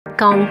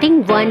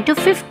counting 1 to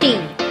 50.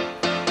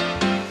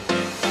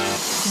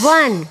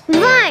 1,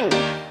 1,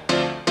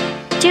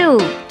 2,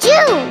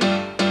 2,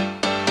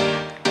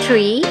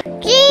 3,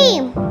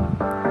 3,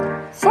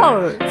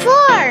 4,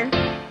 4,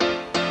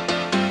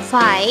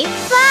 5,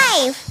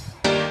 5,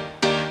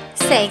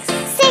 6,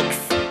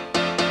 6,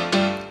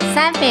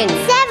 7,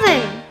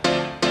 7,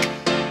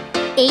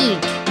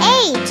 8,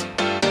 8,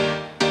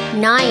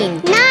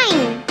 9,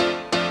 9,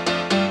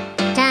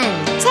 10,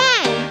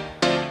 10,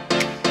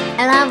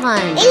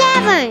 11,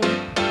 11,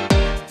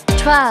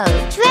 12,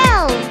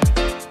 12,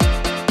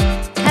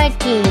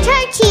 13,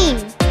 13,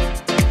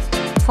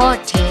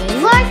 14,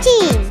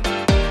 14,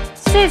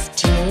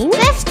 15,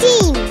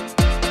 15,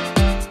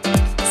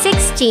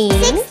 16,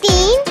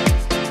 16,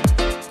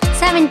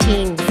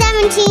 17,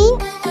 17,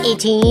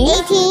 18,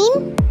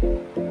 18,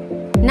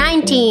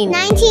 19,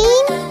 19,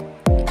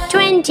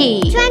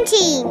 20.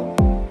 20.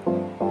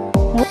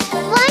 1,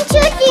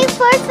 2, 3,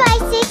 4, 5,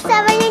 6,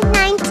 7, 8,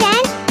 9,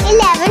 10,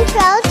 11,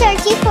 12,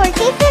 13,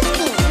 14,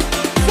 15,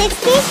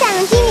 16,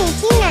 17,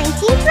 18,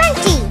 19,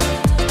 20.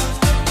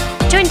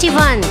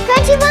 21,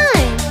 21,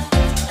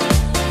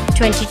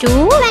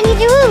 22,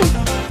 22,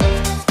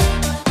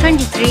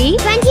 23,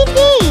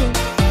 23,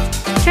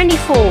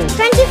 24,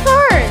 24,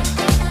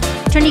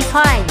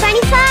 25,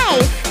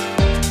 25,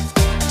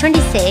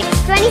 26,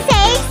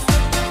 26,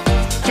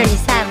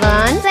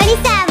 27,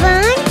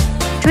 27,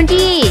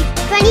 28,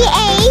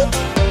 28,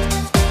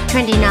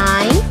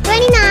 29,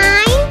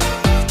 29,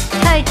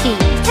 30,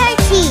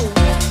 30,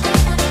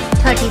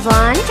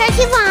 31,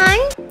 31,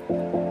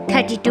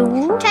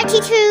 32,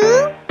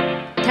 32,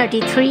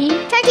 33,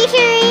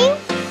 33,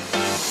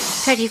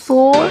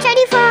 34,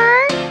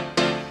 34,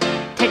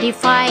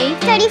 35,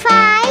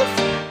 35,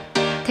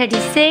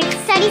 36,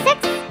 36,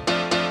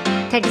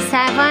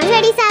 37,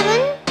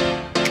 37,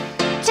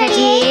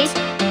 38,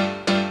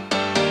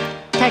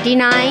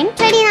 39,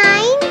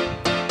 39,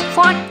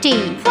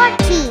 40,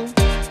 40,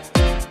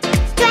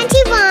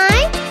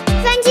 21,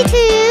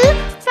 22,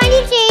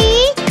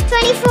 23,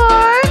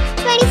 24,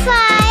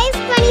 25,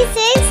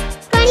 26,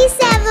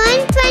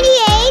 27,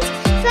 28,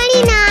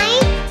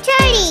 29,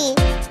 30,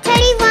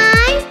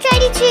 31,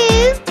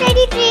 32,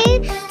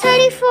 33,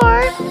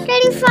 34,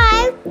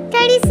 35,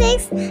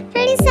 36,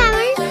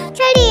 37,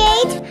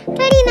 38,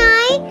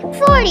 39,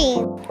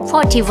 40,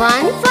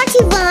 41,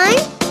 41,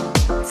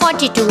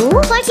 42,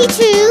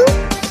 42,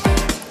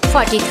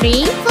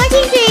 43,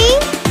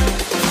 43,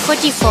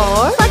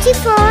 44,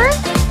 44,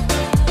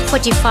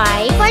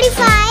 45,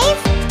 45,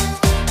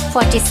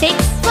 46,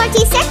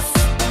 46,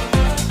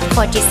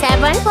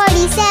 47,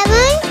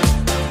 47,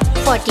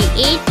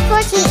 48,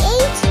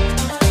 48,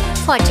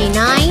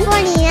 49,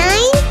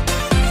 49,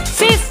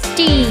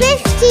 50,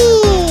 50,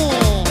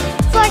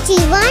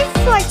 41,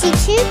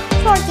 42,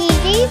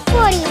 43,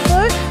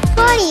 44,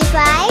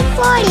 45,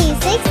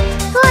 46,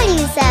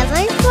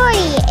 47,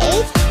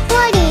 48,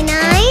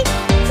 49,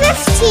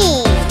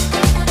 50.